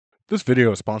This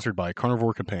video is sponsored by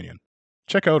Carnivore Companion.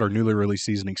 Check out our newly released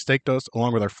seasoning steak dust,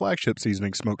 along with our flagship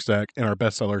seasoning smokestack and our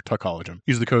bestseller Tuck Collagen.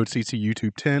 Use the code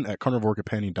CCYouTube10 at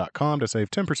CarnivoreCompanion.com to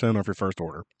save 10% off your first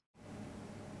order.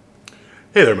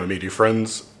 Hey there, my meaty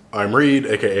friends. I'm Reed,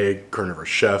 aka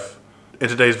CarnivorousChef. In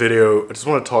today's video, I just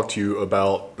want to talk to you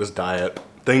about this diet.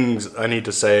 Things I need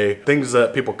to say, things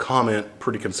that people comment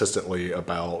pretty consistently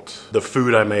about the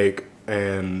food I make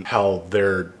and how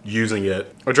they're using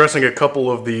it. Addressing a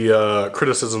couple of the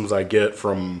criticisms I get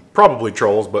from probably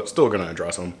trolls, but still gonna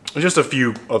address them. And just a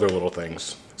few other little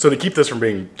things. So to keep this from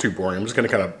being too boring, I'm just gonna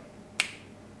kind of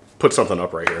put something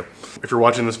up right here. If you're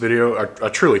watching this video, I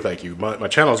truly thank you. My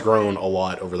channel's grown a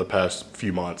lot over the past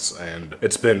few months, and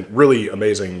it's been really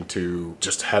amazing to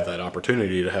just have that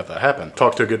opportunity to have that happen.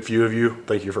 Talked to a good few of you.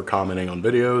 Thank you for commenting on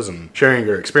videos and sharing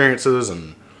your experiences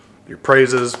and your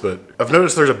praises, but I've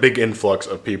noticed there's a big influx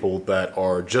of people that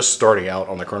are just starting out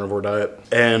on the carnivore diet,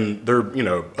 and they're, you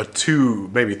know,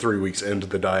 2, maybe 3 weeks into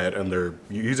the diet, and they're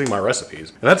using my recipes.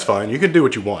 And that's fine. You can do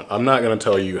what you want. I'm not going to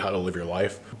tell you how to live your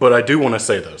life, but I do want to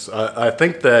say this. I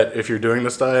think that if you're doing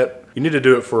this diet, you need to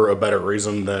do it for a better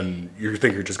reason than you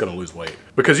think you're just going to lose weight.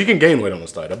 Because you can gain weight on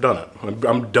this diet. I've done it.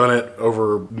 I've done it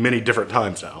over many different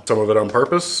times now. Some of it on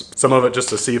purpose, some of it just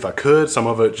to see if I could, some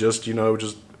of it just, you know,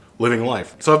 just living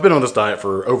life. So I've been on this diet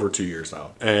for over 2 years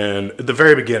now. And at the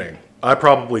very beginning, I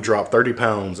probably dropped 30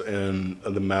 pounds in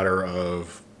the matter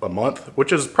of a month,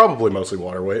 which is probably mostly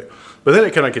water weight. But then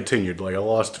it kind of continued. Like I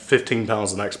lost 15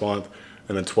 pounds the next month,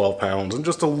 and then 12 pounds, and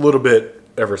just a little bit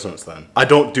ever since then. I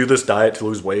don't do this diet to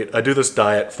lose weight. I do this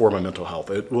diet for my mental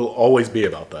health. It will always be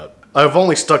about that. I've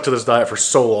only stuck to this diet for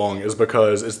so long is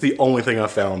because it's the only thing I've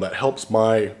found that helps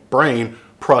my brain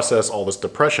process all this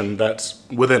depression that's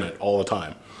within it all the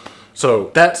time.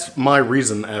 So that's my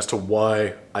reason as to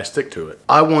why I stick to it.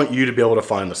 I want you to be able to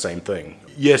find the same thing.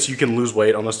 Yes, you can lose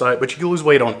weight on this diet, but you can lose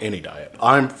weight on any diet.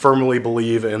 I firmly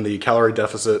believe in the calorie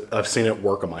deficit. I've seen it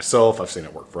work on myself. I've seen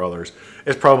it work for others.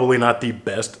 It's probably not the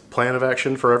best plan of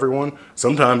action for everyone.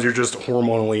 Sometimes you're just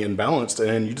hormonally imbalanced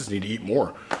and you just need to eat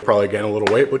more. Probably gain a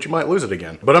little weight, but you might lose it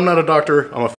again. But I'm not a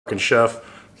doctor. I'm a fucking chef.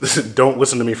 Don't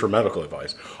listen to me for medical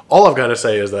advice. All I've got to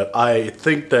say is that I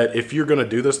think that if you're going to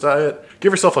do this diet,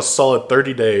 give yourself a solid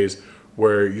 30 days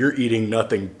where you're eating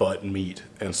nothing but meat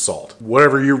and salt.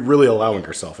 Whatever you're really allowing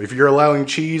yourself. If you're allowing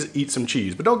cheese, eat some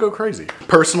cheese, but don't go crazy.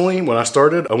 Personally, when I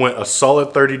started, I went a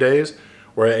solid 30 days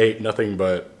where I ate nothing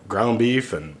but ground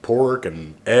beef and pork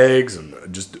and eggs and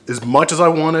just as much as I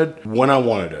wanted when I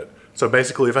wanted it. So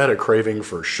basically, if I had a craving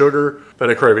for sugar, if I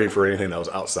had a craving for anything that was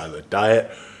outside of the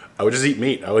diet, I would just eat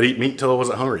meat. I would eat meat until I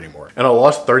wasn't hungry anymore. And I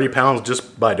lost 30 pounds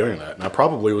just by doing that. And I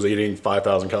probably was eating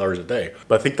 5,000 calories a day.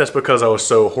 But I think that's because I was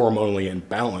so hormonally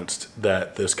imbalanced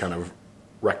that this kind of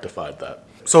rectified that.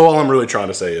 So all I'm really trying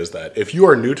to say is that if you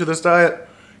are new to this diet,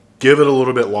 give it a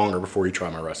little bit longer before you try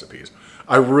my recipes.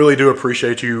 I really do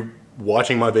appreciate you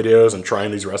watching my videos and trying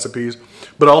these recipes,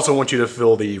 but I also want you to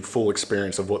feel the full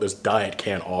experience of what this diet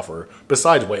can offer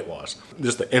besides weight loss.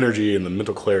 Just the energy and the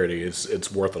mental clarity,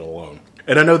 it's worth it alone.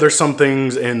 And I know there's some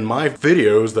things in my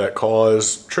videos that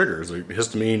cause triggers, like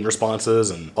histamine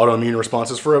responses and autoimmune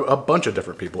responses for a bunch of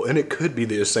different people, and it could be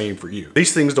the same for you.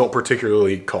 These things don't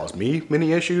particularly cause me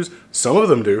many issues. Some of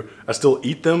them do. I still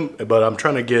eat them, but I'm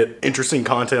trying to get interesting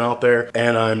content out there,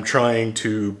 and I'm trying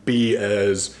to be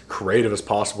as creative as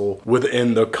possible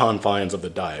within the confines of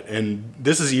the diet. And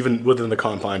this is even within the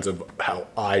confines of how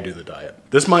I do the diet.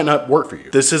 This might not work for you.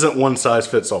 This isn't one size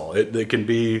fits all. It can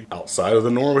be outside of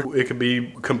the norm. It could be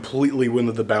completely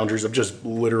within the boundaries of just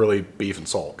literally beef and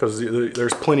salt, because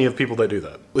there's plenty of people that do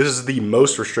that. This is the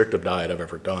most restrictive diet I've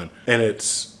ever done, and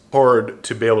it's hard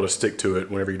to be able to stick to it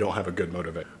whenever you don't have a good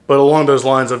motivation. But along those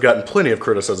lines, I've gotten plenty of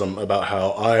criticism about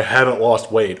how I haven't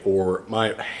lost weight, or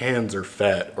my hands are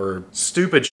fat, or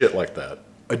stupid shit like that.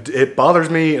 It bothers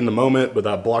me in the moment, but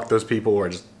I block those people, or I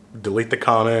just delete the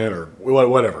comment, or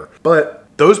whatever. But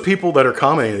those people that are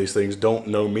commenting these things don't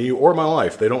know me or my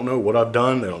life. They don't know what I've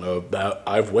done. They don't know that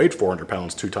I've weighed 400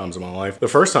 pounds 2 times in my life. The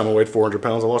first time I weighed 400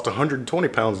 pounds, I lost 120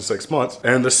 pounds in 6 months.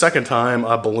 And the second time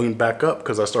I ballooned back up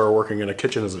because I started working in a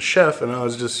kitchen as a chef, and I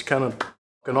was just kind of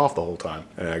f***ing off the whole time.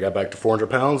 And I got back to 400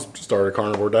 pounds, started a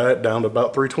carnivore diet, down to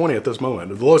about 320 at this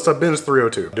moment. The lowest I've been is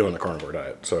 302 doing the carnivore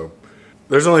diet. So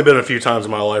there's only been a few times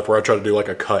in my life where I tried to do like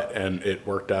a cut and it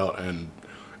worked out and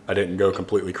I didn't go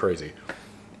completely crazy.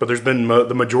 But there's been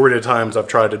the majority of times I've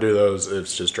tried to do those,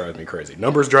 it's just drives me crazy.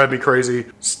 Numbers drive me crazy.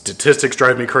 Statistics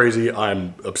drive me crazy.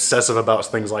 I'm obsessive about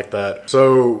things like that.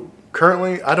 So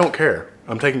currently, I don't care.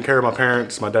 I'm taking care of my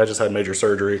parents. My dad just had major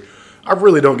surgery. I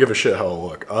really don't give a shit how I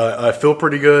look. I feel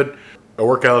pretty good. I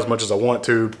work out as much as I want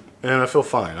to. and I feel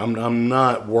fine. I'm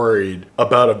not worried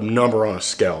about a number on a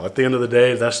scale. At the end of the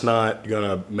day, that's not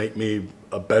gonna make me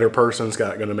a better person. It's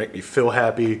not gonna make me feel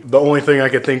happy. The only thing I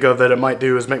could think of that it might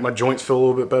do is make my joints feel a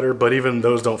little bit better, but even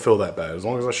those don't feel that bad. As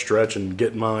long as I stretch and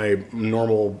get my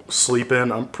normal sleep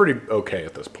in, I'm pretty okay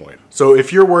at this point. So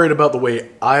if you're worried about the way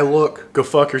I look, go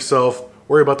fuck yourself.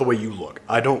 Worry about the way you look.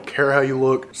 I don't care how you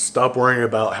look. Stop worrying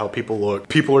about how people look.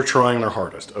 People are trying their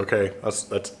hardest, okay?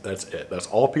 That's it. That's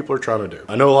all people are trying to do.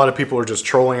 I know a lot of people are just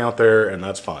trolling out there, and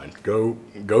that's fine.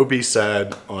 Go be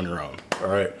sad on your own, all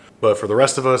right? But for the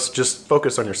rest of us, just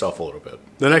focus on yourself a little bit.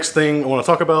 The next thing I want to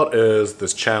talk about is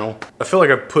this channel. I feel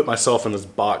like I put myself in this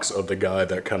box of the guy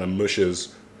that kind of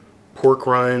mushes pork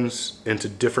rinds into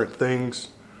different things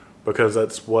because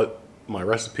that's what my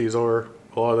recipes are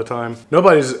a lot of the time.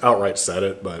 Nobody's outright said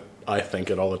it, but I think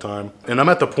it all the time. And I'm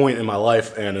at the point in my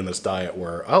life and in this diet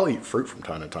where I'll eat fruit from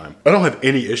time to time. I don't have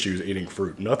any issues eating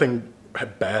fruit. Nothing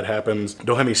bad happens. I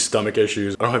don't have any stomach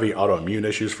issues. I don't have any autoimmune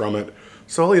issues from it.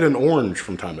 So I'll eat an orange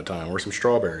from time to time or some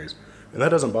strawberries. And that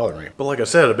doesn't bother me. But like I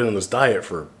said, I've been in this diet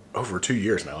for over 2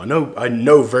 years now. I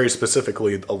know very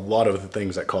specifically a lot of the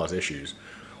things that cause issues.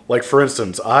 Like for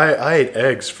instance, I ate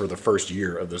eggs for the first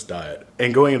year of this diet.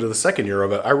 And going into the second year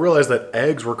of it, I realized that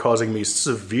eggs were causing me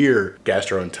severe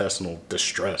gastrointestinal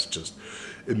distress, just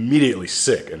immediately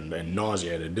sick and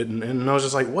nauseated. And I was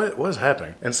just like, what is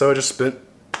happening? And so I just spent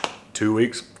 2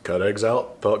 weeks, cut eggs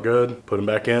out, felt good, put them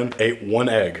back in, ate one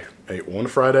egg, ate one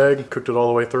fried egg, cooked it all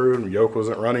the way through, and yolk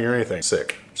wasn't running or anything.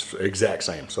 Sick, exact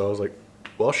same. So I was like,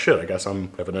 well shit, I guess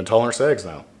I'm having intolerance to eggs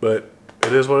now. But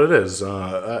it is what it is.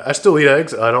 I still eat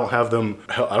eggs. I don't have them,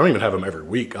 I don't even have them every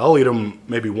week. I'll eat them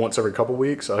maybe once every couple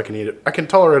weeks. I can eat it. I can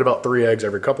tolerate about 3 eggs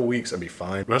every couple weeks and be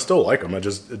fine. But I still like them. I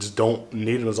just don't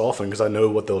need them as often because I know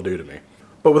what they'll do to me.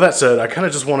 But with that said, I kind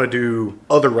of just want to do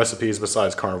other recipes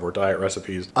besides carnivore diet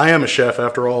recipes. I am a chef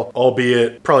after all,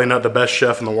 albeit probably not the best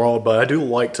chef in the world, but I do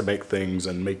like to make things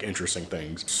and make interesting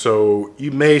things. So you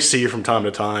may see from time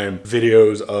to time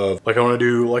videos of, like I want to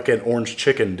do like an orange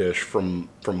chicken dish from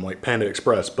like Panda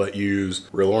Express, but use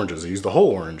real oranges. I use the whole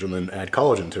orange and then add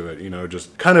collagen to it, you know,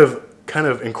 just kind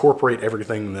of incorporate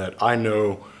everything that I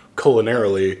know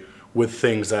culinarily with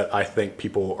things that I think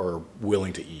people are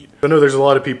willing to eat. I know there's a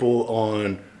lot of people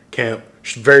on camp,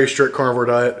 very strict carnivore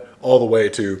diet, all the way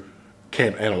to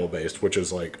camp animal based, which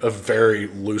is like a very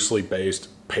loosely based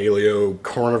paleo,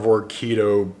 carnivore,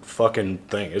 keto fucking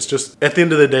thing. It's just, at the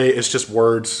end of the day, it's just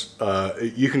words.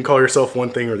 You can call yourself one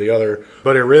thing or the other,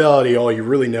 but in reality, all you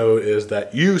really know is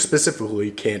that you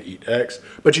specifically can't eat X,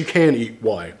 but you can eat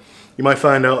Y. You might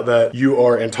find out that you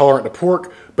are intolerant to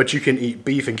pork, but you can eat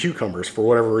beef and cucumbers for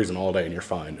whatever reason all day and you're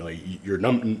fine. Like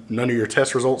none of your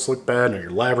test results look bad, none of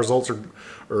your lab results are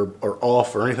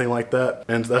off or anything like that.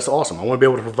 And that's awesome. I want to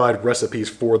be able to provide recipes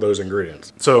for those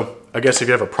ingredients. So I guess if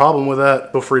you have a problem with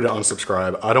that, feel free to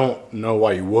unsubscribe. I don't know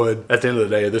why you would. At the end of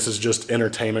the day, this is just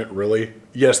entertainment, really.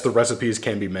 Yes, the recipes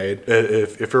can be made.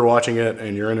 If you're watching it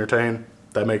and you're entertained,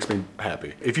 that makes me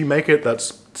happy. If you make it,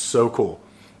 that's so cool.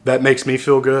 That makes me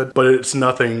feel good, but it's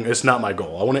not my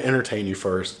goal. I want to entertain you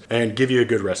first and give you a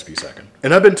good recipe second.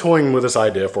 And I've been toying with this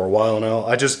idea for a while now.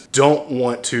 I just don't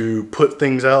want to put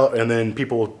things out and then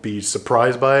people be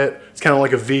surprised by it. It's kind of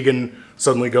like a vegan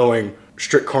suddenly going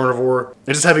strict carnivore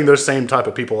and just having those same type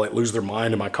of people like lose their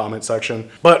mind in my comment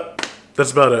section. But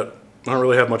that's about it. I don't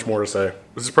really have much more to say.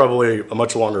 This is probably a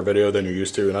much longer video than you're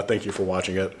used to, and I thank you for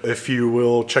watching it. If you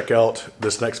will check out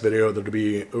this next video, that'll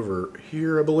be over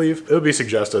here, I believe. It'll be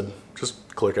suggested.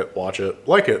 Just click it, watch it,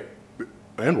 like it,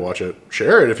 and watch it.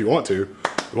 Share it if you want to.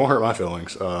 It won't hurt my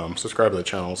feelings. Subscribe to the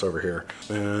channel, it's over here.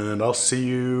 And I'll see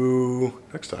you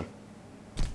next time.